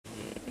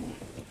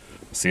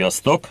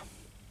Sziasztok!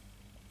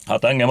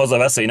 Hát engem az a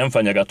veszély nem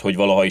fenyeget, hogy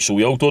valaha is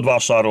új autót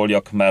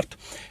vásároljak, mert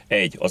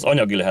 1. Az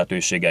anyagi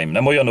lehetőségeim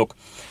nem olyanok,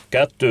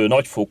 2.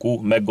 Nagyfokú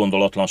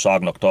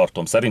meggondolatlanságnak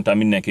tartom. Szerintem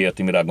mindenki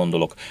érti, mire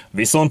gondolok.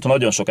 Viszont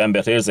nagyon sok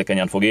embert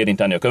érzékenyen fog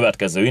érinteni a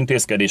következő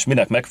intézkedés,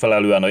 minek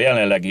megfelelően a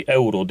jelenlegi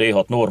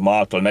Euro-D6 norma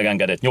által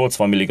megengedett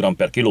 80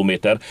 mg/km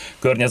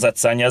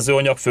környezetszennyező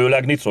anyag,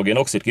 főleg nitrogén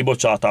oxid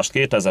kibocsátást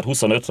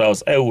 2025-re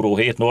az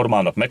Euro-7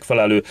 normának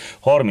megfelelő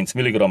 30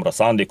 mg-ra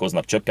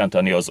szándékoznak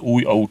csökkenteni az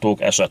új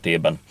autók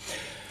esetében.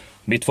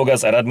 Mit fog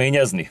ez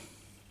eredményezni?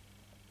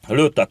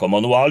 Lőttek a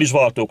manuális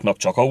váltóknak,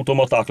 csak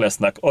automaták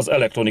lesznek, az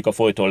elektronika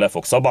folyton le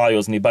fog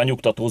szabályozni,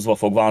 benyugtatózva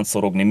fog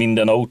vánszorogni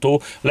minden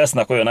autó,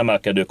 lesznek olyan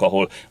emelkedők,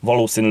 ahol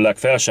valószínűleg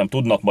fel sem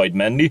tudnak majd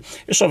menni,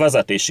 és a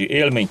vezetési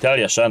élmény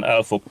teljesen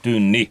el fog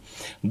tűnni.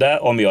 De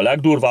ami a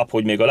legdurvább,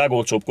 hogy még a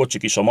legolcsóbb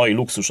kocsik is a mai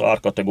luxus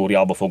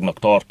árkategóriába fognak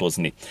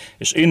tartozni.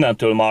 És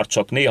innentől már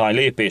csak néhány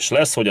lépés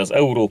lesz, hogy az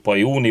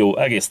Európai Unió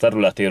egész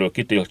területéről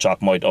kitiltsák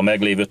majd a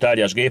meglévő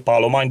teljes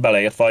gépállományt,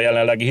 beleértve a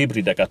jelenlegi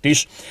hibrideket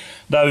is,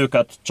 de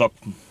őket csak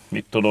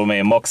mit tudom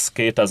én, max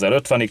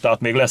 2050-ig, tehát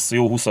még lesz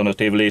jó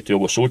 25 év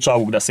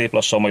létjogosultságuk, de szép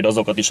lassan majd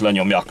azokat is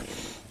lenyomják.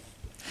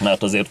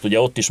 Mert azért ugye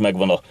ott is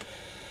megvan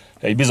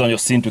egy bizonyos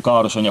szintű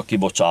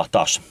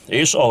károsanyag-kibocsátás.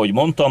 És ahogy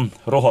mondtam,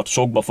 rohadt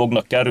sokba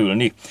fognak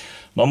kerülni.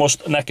 Na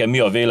most nekem mi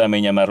a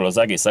véleményem erről az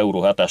egész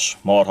Euro-7-es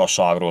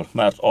marhasságról,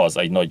 mert az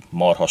egy nagy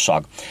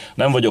marhasság.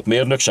 Nem vagyok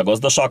mérnök, se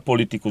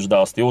gazdaságpolitikus, de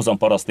azt józan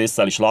paraszt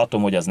ésszel is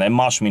látom, hogy ez nem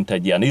más, mint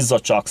egy ilyen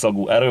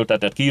izzadságszagú,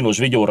 erőltetett, kínos,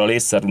 vigyóra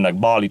létszerűnek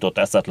beállított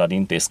eszetlen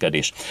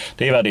intézkedés.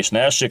 Tévedés ne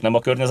essék, nem a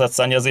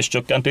környezetszennyezés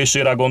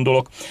csökkentésére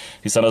gondolok,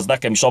 hiszen az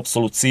nekem is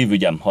abszolút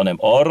szívügyem, hanem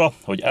arra,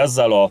 hogy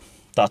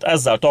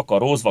ezzel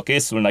takarózva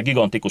készülnek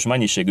gigantikus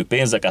mennyiségű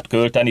pénzeket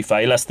költeni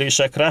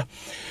fejlesztésekre,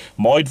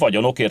 majd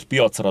vagyonokért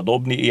piacra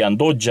dobni ilyen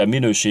Dodge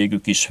minőségű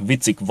kis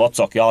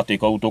vicik-vacak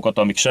játékautókat,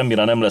 amik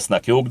semmire nem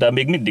lesznek jók, de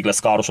még mindig lesz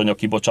károsanyag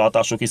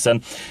kibocsátásuk,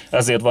 hiszen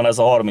ezért van ez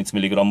a 30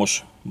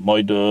 mg-os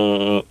majd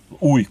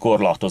új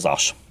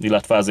korlátozás,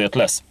 illetve ezért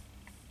lesz.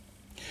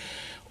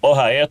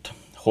 Ahelyett,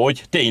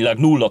 hogy tényleg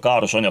nulla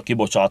károsanyag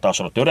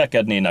kibocsátásra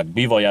törekednének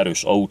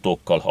bivajerős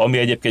autókkal, ami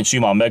egyébként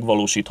simán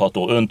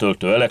megvalósítható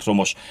öntöltő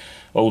elektromos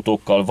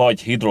autókkal,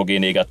 vagy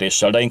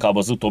hidrogénégetéssel, de inkább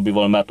az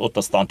utóbbival, mert ott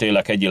aztán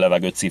tényleg hegyi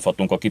levegőt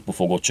szívhatunk a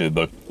kipufogó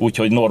csőből.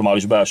 Úgyhogy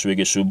normális belső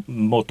égésű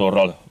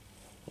motorral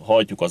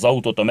hajtjuk az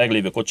autót, a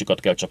meglévő kocsikat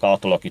kell csak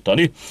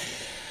átalakítani,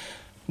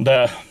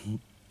 de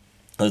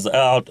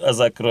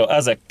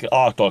ezek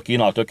által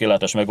kínált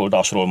tökéletes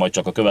megoldásról majd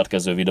csak a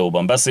következő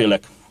videóban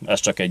beszélek. Ez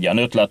csak egy ilyen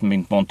ötlet,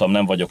 mint mondtam,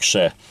 nem vagyok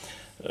se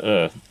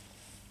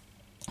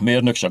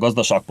mérnök, se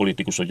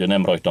gazdaságpolitikus, hogy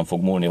nem rajtam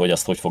fog múlni, hogy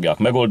ezt hogy fogják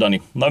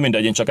megoldani. Na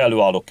mindegy, én csak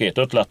előállok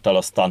 2 ötlettel,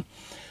 aztán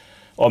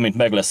amint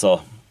meg lesz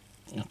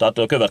tehát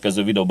a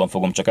következő videóban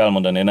fogom csak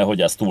elmondani,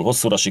 nehogy ez túl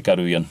hosszúra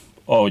sikerüljön.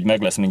 Ahogy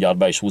meg lesz, mindjárt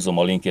be is húzom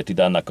a linkjét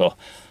ide ennek a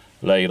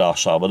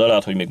leírásába, de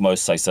lehet, hogy még ma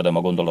összeszedem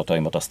a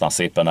gondolataimat, aztán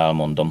szépen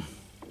elmondom.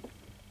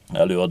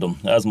 Előadom.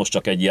 Ez most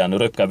csak egy ilyen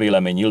röpke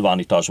vélemény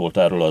nyilvánítás volt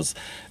erről az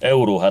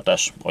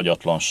Euro-7-es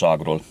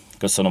agyatlanságról.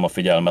 Köszönöm a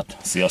figyelmet,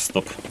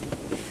 sziasztok!